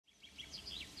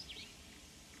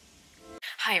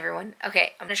Hi everyone.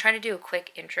 Okay, I'm gonna try to do a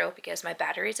quick intro because my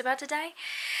battery's about to die.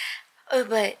 Oh,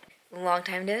 but long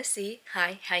time no see.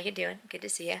 Hi, how you doing? Good to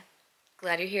see you.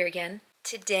 Glad you're here again.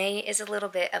 Today is a little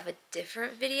bit of a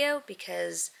different video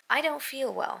because I don't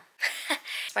feel well.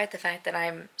 Despite the fact that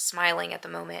I'm smiling at the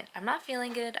moment, I'm not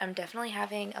feeling good. I'm definitely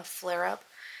having a flare-up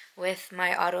with my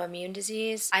autoimmune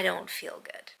disease. I don't feel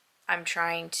good. I'm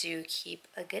trying to keep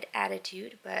a good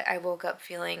attitude, but I woke up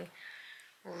feeling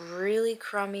really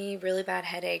crummy, really bad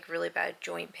headache, really bad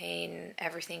joint pain.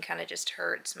 Everything kind of just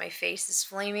hurts. My face is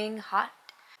flaming hot.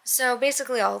 So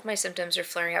basically all of my symptoms are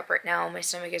flaring up right now. My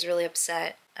stomach is really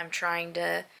upset. I'm trying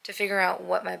to figure out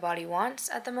what my body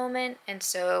wants at the moment. And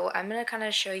so I'm going to kind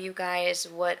of show you guys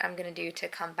what I'm going to do to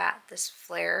combat this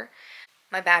flare.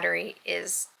 My battery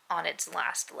is on its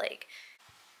last leg.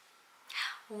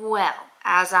 Well,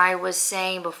 as I was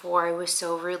saying before, I was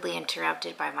so rudely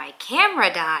interrupted by my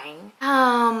camera dying.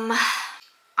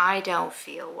 I don't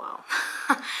feel well.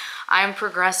 I'm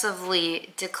progressively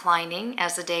declining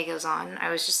as the day goes on. I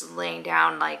was just laying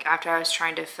down, like, after I was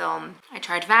trying to film. I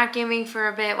tried vacuuming for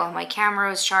a bit while my camera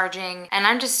was charging, and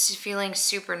I'm just feeling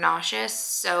super nauseous.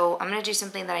 So I'm gonna do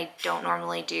something that I don't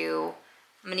normally do.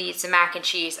 I'm gonna eat some mac and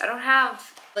cheese. I don't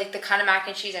have like the kind of mac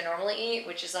and cheese I normally eat,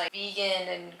 which is like vegan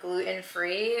and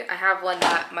gluten-free. I have one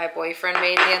that my boyfriend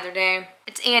made the other day.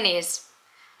 It's Annie's,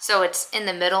 so it's in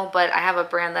the middle, but I have a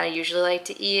brand that I usually like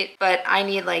to eat. But I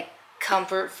need like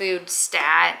comfort food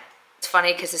stat. It's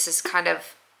funny because this is kind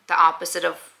of the opposite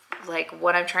of like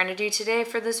what I'm trying to do today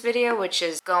for this video, which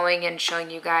is going and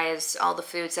showing you guys all the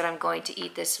foods that I'm going to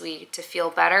eat this week to feel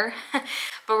better.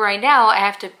 But right now I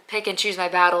have to pick and choose my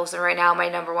battles, and right now my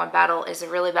number one battle is a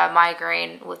really bad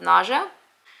migraine with nausea.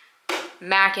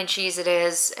 Mac and cheese it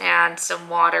is, and some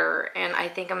water, and I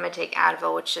think I'm gonna take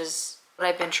Advil, which is what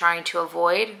I've been trying to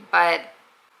avoid, but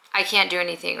I can't do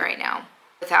anything right now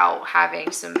without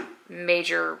having some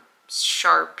major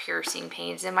sharp piercing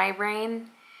pains in my brain.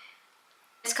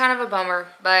 It's kind of a bummer,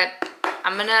 but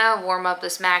I'm gonna warm up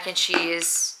this mac and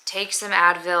cheese, take some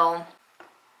Advil,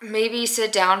 maybe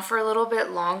sit down for a little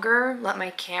bit longer, let my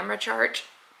camera charge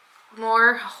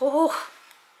more. Oh,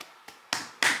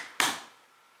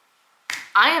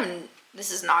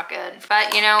 this is not good.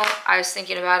 But you know, I was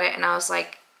thinking about it and I was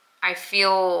like, I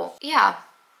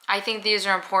think these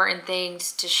are important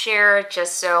things to share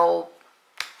just so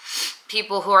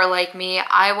people who are like me.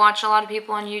 I watch a lot of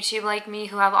people on YouTube like me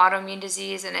who have autoimmune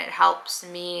disease, and it helps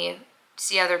me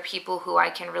see other people who I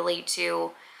can relate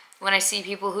to. When I see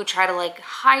people who try to like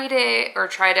hide it or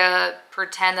try to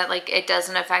pretend that like it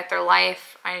doesn't affect their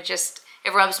life,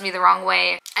 it rubs me the wrong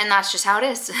way, and that's just how it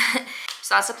is.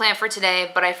 So that's the plan for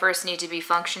today, but I first need to be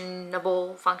functioning.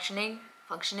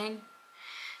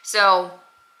 So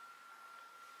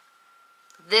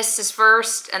this is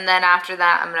first, and then after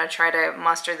that I'm gonna try to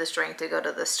muster the strength to go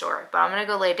to the store. But I'm gonna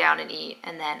go lay down and eat,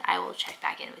 and then I will check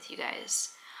back in with you guys.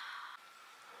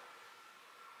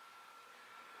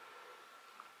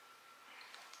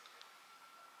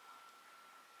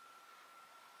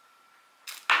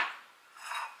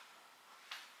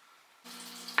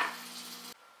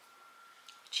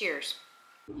 Cheers.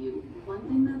 One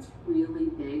thing that's really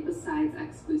big besides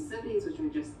exclusivities, which I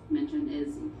just mentioned,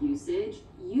 is usage.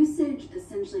 Usage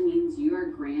essentially means you are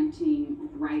granting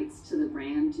rights to the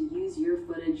brand to use your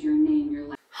footage, your name, your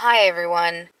life. Hi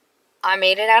everyone. I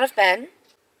made it out of bed.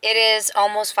 It is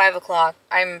almost 5 o'clock.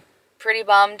 I'm pretty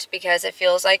bummed because it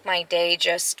feels like my day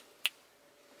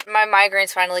my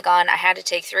migraine's finally gone. I had to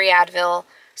take 3 Advil,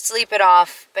 sleep it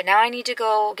off, but now I need to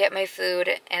go get my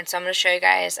food, and so I'm going to show you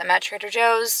guys. I'm at Trader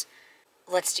Joe's.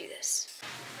 Let's do this.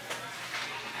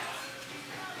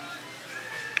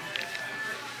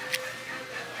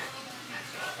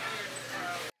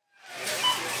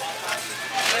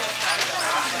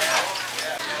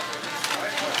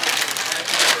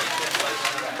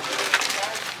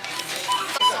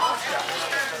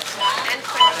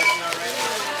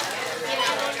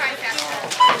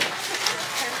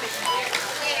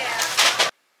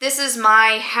 This is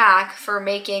my hack for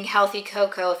making healthy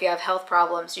cocoa if you have health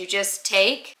problems. You just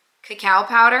take cacao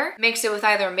powder, mix it with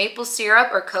either maple syrup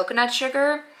or coconut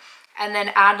sugar, and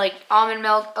then add like almond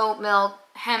milk, oat milk,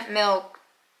 hemp milk,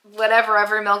 whatever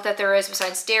other milk that there is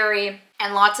besides dairy,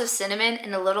 and lots of cinnamon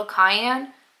and a little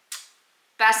cayenne.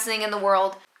 Best thing in the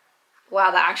world.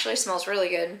 Wow, that actually smells really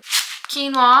good.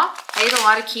 Quinoa. I eat a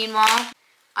lot of quinoa.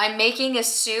 I'm making a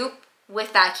soup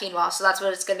with that quinoa, so that's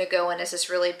what it's gonna go in, is this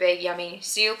really big yummy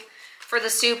soup. For the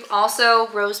soup, also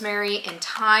rosemary and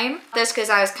thyme. This because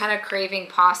I was kind of craving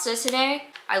pasta today.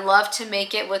 I love to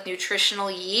make it with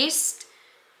nutritional yeast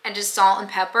and just salt and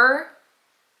pepper.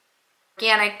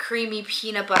 Organic creamy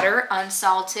peanut butter,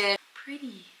 unsalted.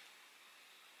 Pretty.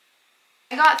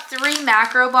 got 3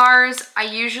 macro bars. I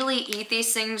usually eat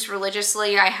these things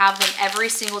religiously. I have them every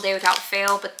single day without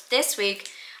fail, but this week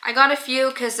I got a few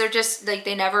because they're just like,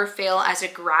 they never fail as a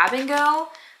grab and go,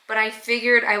 but I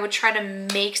figured I would try to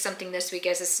make something this week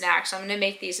as a snack. So I'm gonna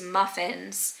make these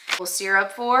muffins.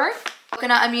 Syrup for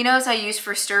coconut aminos I use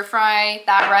for stir fry.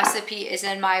 That recipe is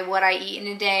in my what I eat in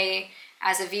a day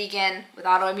as a vegan with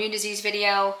autoimmune disease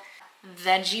video.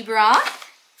 Veggie broth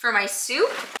for my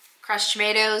soup. Crushed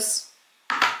tomatoes.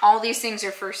 All these things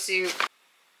are for soup.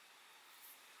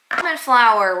 Almond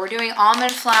flour. We're doing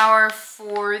almond flour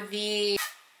for the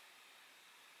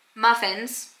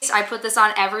muffins. I put this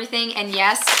on everything, and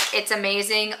yes, it's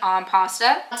amazing on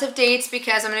pasta. Lots of dates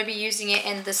because I'm going to be using it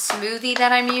in the smoothie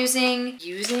that I'm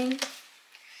using.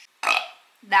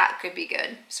 That could be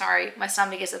good. Sorry, my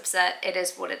stomach is upset. It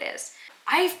is what it is.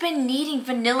 I've been needing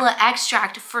vanilla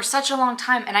extract for such a long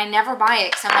time, and I never buy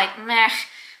it because I'm like, meh.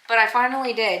 But I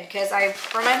finally did because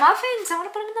for my muffins, I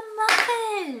want to put them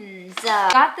in the muffins.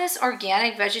 Got this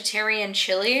organic vegetarian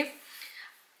chili.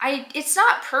 It's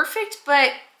not perfect,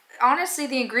 but honestly,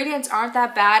 the ingredients aren't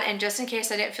that bad. And just in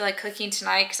case I didn't feel like cooking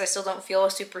tonight because I still don't feel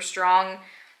super strong,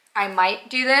 I might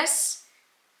do this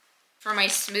for my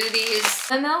smoothies.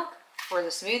 The milk for the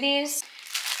smoothies.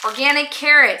 Organic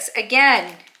carrots,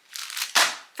 again,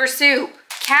 for soup.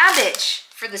 Cabbage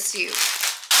for the soup.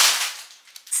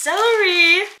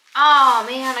 Celery. Oh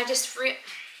man, I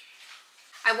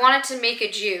wanted to make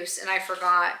a juice and I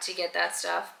forgot to get that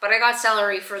stuff. But I got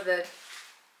celery for the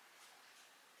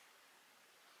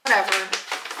whatever.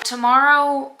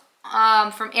 Tomorrow,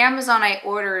 from Amazon, I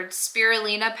ordered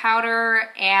spirulina powder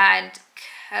and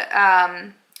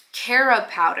carob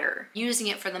powder, using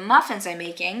it for the muffins I'm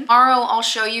making. Tomorrow, I'll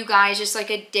show you guys just like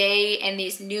a day in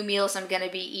these new meals I'm gonna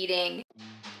be eating.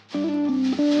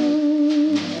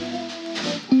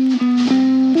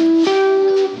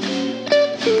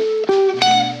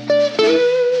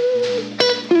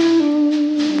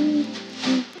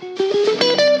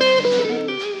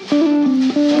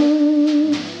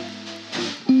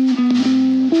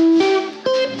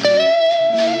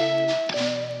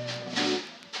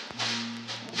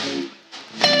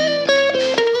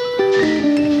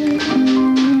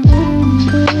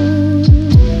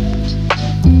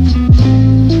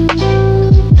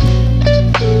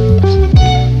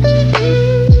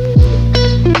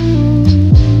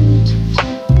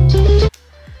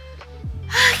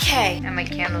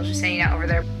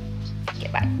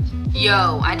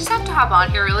 Yo, I just have to hop on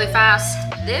here really fast.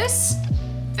 This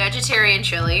vegetarian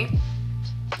chili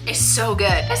is so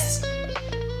good.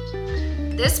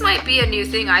 This might be a new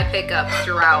thing I pick up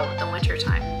throughout the winter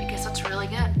time because it's really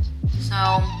good. So,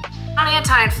 not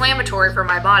anti-inflammatory for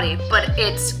my body, but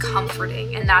it's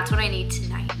comforting, and that's what I need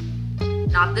tonight.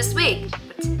 Not this week,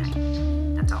 but tonight.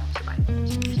 That's all. Goodbye.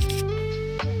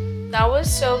 That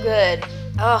was so good.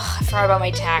 Ugh, I forgot about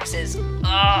my taxes.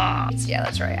 Ugh. Yeah,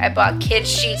 that's right. I bought kid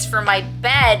sheets for my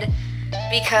bed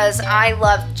because I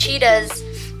love cheetahs.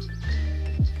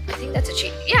 I think that's a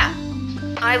cheetah. Yeah,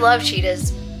 I love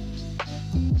cheetahs.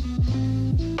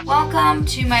 Welcome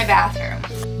to my bathroom.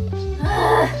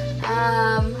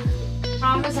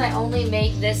 Promise I only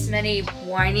make this many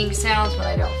whining sounds when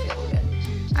I don't feel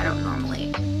good. I don't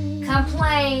normally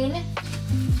complain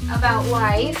about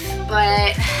life,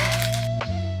 but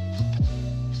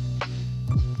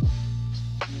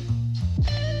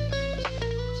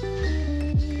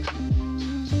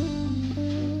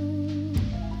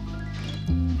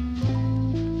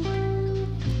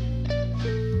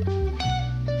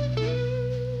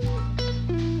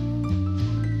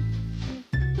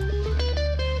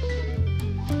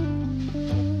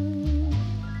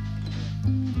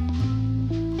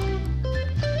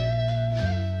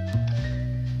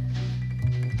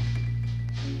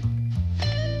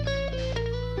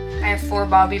I have 4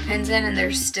 bobby pins in and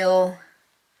they're still,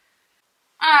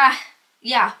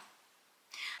 yeah.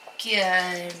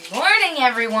 Good morning,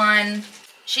 everyone.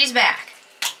 She's back.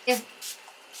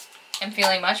 I'm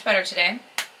feeling much better today.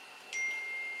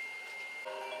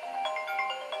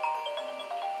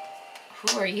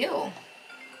 Who are you?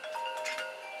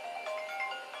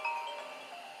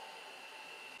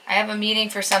 I have a meeting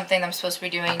for something I'm supposed to be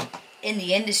doing in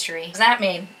the industry. What does that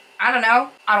mean? I don't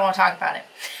know. I don't want to talk about it.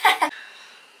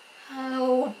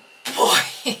 Oh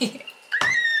boy.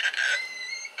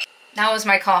 That was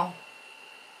my call.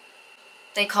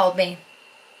 They called me.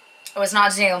 It was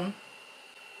not Zoom.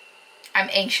 I'm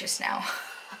anxious now.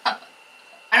 I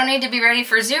don't need to be ready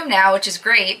for Zoom now, which is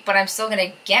great, but I'm still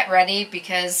gonna get ready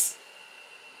because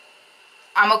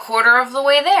I'm a quarter of the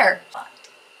way there.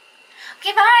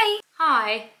 Okay, bye.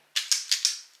 Hi.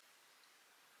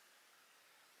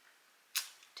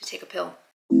 To take a pill.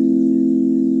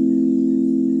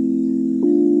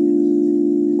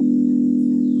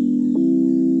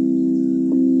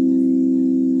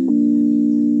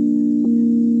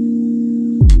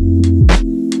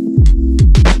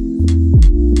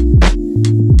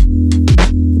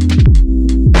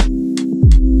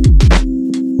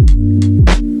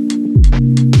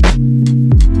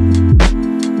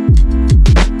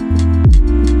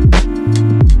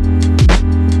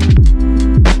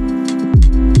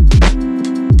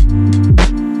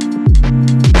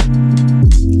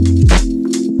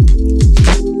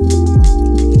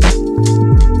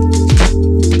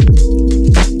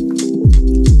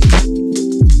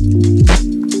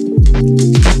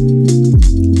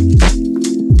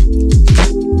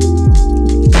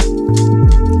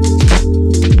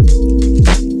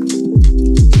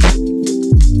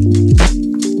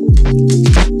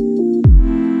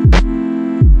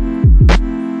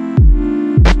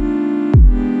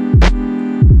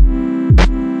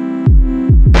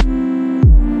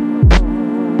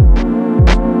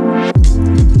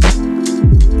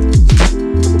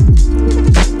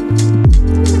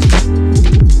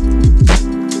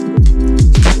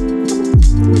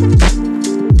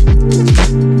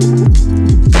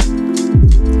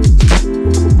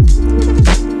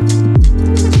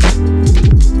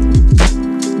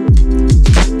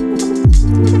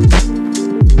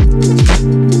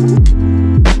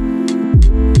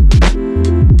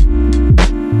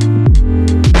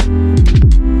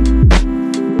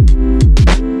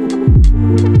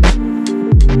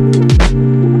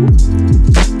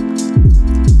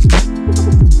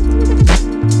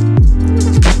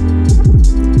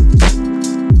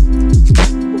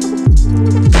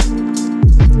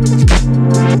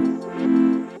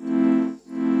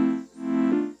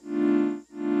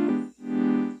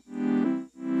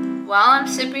 while I'm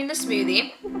sipping the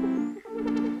smoothie,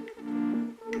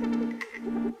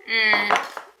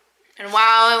 and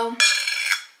while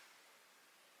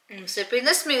I'm sipping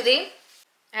the smoothie,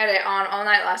 I had it on all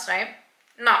night last night.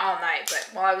 Not all night,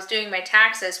 but while I was doing my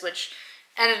taxes, which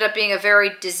ended up being a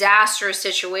very disastrous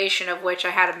situation of which I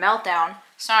had a meltdown.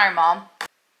 Sorry, Mom.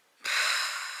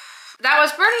 That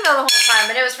was burning though the whole time,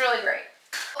 and it was really great.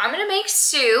 I'm gonna make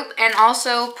soup and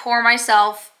also pour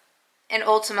myself an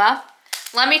Ultima.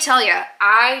 Let me tell you,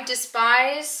 I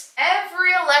despise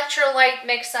every electrolyte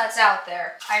mix that's out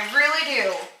there. I really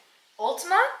do.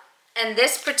 Ultima and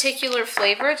this particular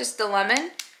flavor, just the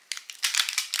lemon,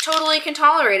 totally can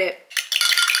tolerate it.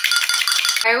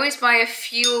 I always buy a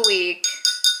few a week,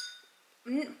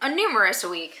 numerous a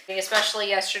week. Especially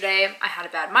yesterday, I had a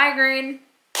bad migraine.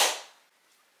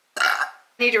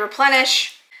 Need to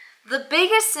replenish. The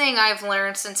biggest thing I've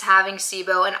learned since having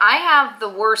SIBO, and I have the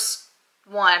worst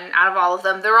one out of all of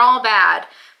them, they're all bad,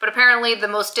 but apparently the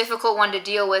most difficult one to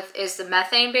deal with is the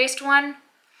methane-based one.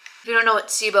 If you don't know what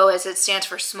SIBO is, it stands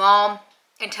for small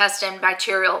intestine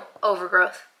bacterial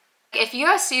overgrowth. If you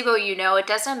have SIBO, you know it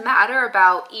doesn't matter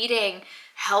about eating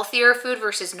healthier food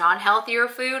versus non-healthier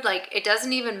food. Like, it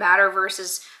doesn't even matter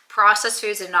versus processed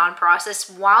foods and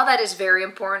non-processed. While that is very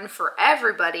important for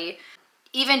everybody,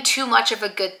 even too much of a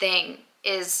good thing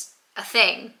is a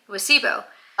thing with SIBO.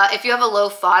 If you have a low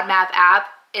FODMAP app,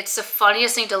 it's the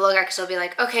funniest thing to look at because it'll be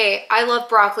like, okay, I love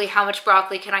broccoli. How much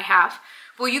broccoli can I have?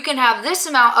 Well, you can have this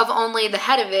amount of only the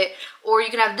head of it, or you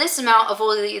can have this amount of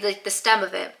only the stem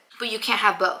of it, but you can't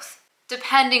have both,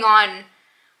 depending on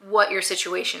what your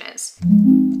situation is.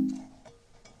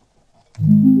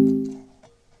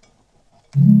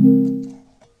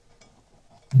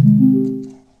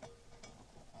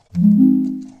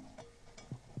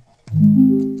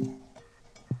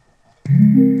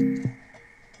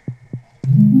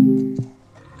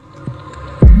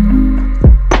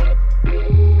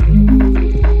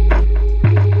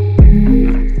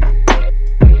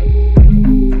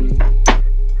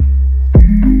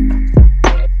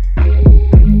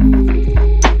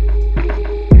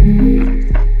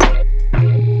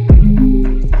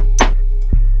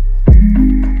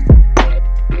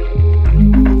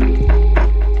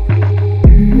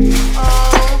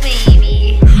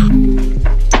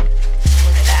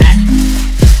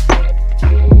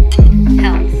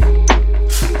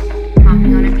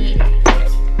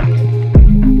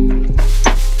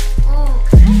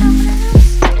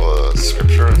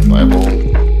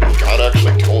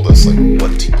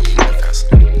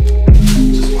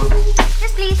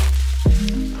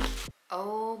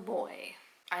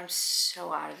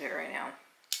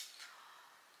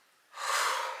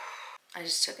 I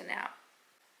just took a nap.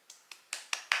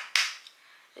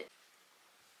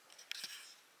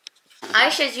 I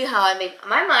showed you how I make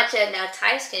my matcha, now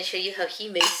Tyus can show you how he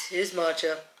makes his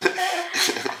matcha.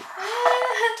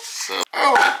 So,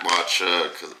 I like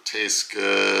matcha because it tastes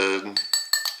good,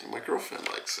 and my girlfriend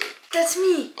likes it. That's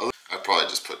me. I probably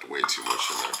just put way too much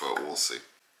in there, but we'll see.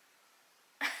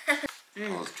 I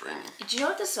was dreaming. Do you know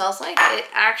what this smells like? It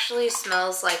actually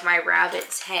smells like my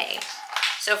rabbit's hay.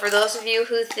 So for those of you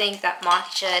who think that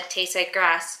matcha tastes like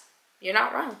grass, you're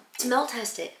not wrong. Smell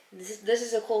test it. This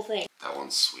is a cool thing. That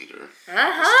one's sweeter.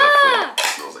 Uh-huh. It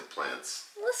definitely smells like plants.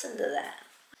 Listen to that.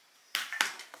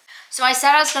 So I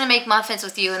said I was going to make muffins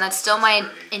with you, and that's still my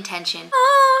intention.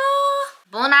 Ah,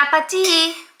 bon appetit.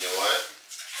 You know what?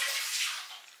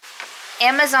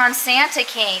 Amazon Santa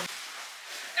came.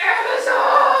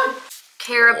 Amazon!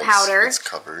 Carob powder. It's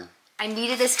covered. I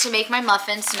needed this to make my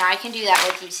muffins, so now I can do that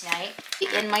with you tonight.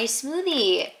 In my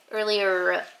smoothie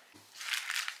earlier.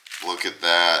 Look at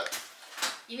that.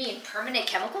 You mean permanent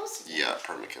chemicals? Yeah,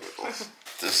 permanent chemicals.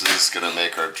 This is gonna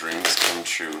make our dreams come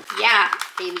true. Yeah,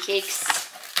 baby cakes.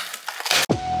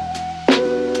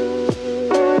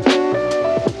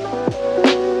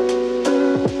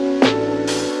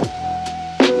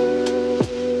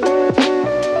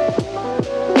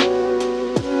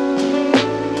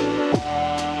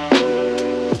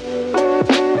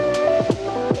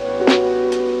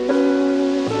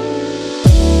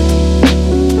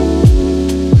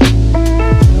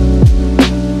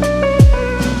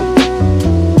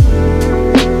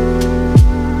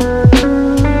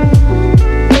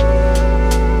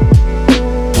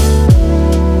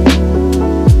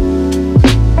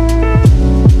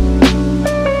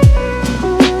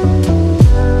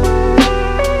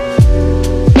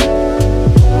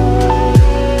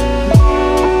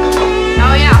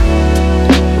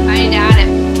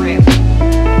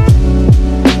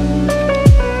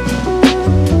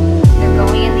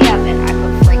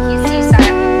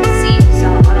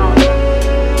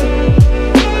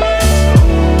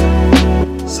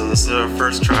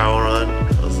 first trial run.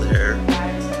 How's the hair?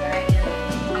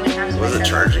 Was it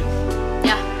charging?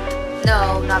 Yeah.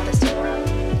 No, not this time around.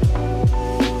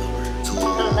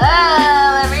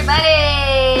 Hello,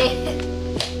 everybody!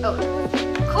 Oh,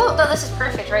 cool. No, this is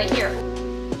perfect right here.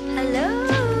 Hello,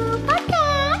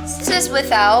 podcast! This is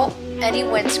without any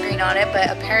windscreen on it, but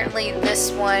apparently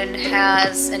this one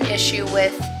has an issue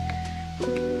with...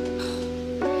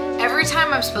 Every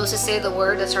time I'm supposed to say the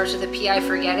word that starts with a P, I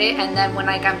forget it, and then when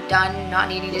I'm done not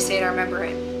needing to say it, I remember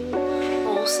it.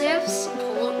 Bolsives?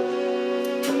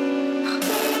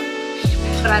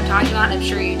 What I'm talking about, I'm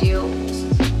sure you do.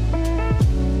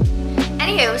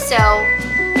 Anywho,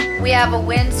 so we have a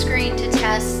windscreen to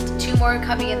test, 2 more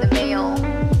coming in the mail,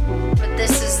 but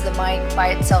this is the mic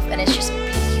by itself, and it's just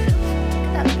beautiful.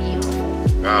 Look at that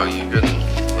beautiful. Wow, you could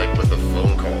like with a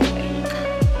phone call.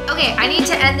 Okay, I need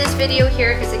to end this video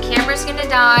here because the camera's gonna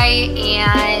die,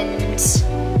 and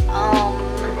oh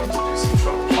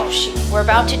shoot, we're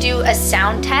about to do a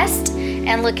sound test,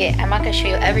 and look it, I'm not gonna show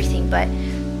you everything, but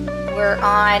we're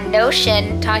on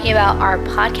Notion talking about our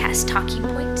podcast talking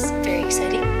points. Very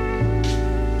exciting.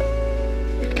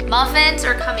 Muffins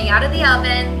are coming out of the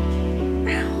oven.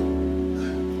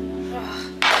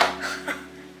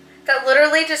 That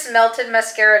literally just melted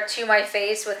mascara to my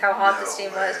face with how hot the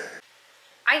steam was.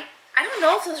 I don't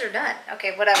know if those are done.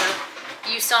 Okay, whatever.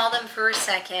 You saw them for a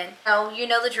second. Oh, you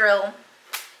know the drill.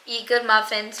 Eat good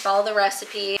muffins, follow the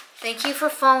recipe. Thank you for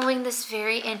following this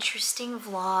very interesting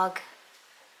vlog.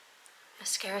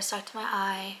 Mascara stuck to my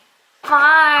eye.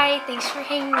 Bye. Thanks for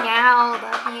hanging out.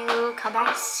 Love you. Come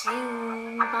back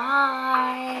soon.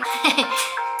 Bye.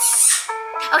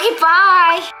 Okay,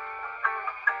 bye.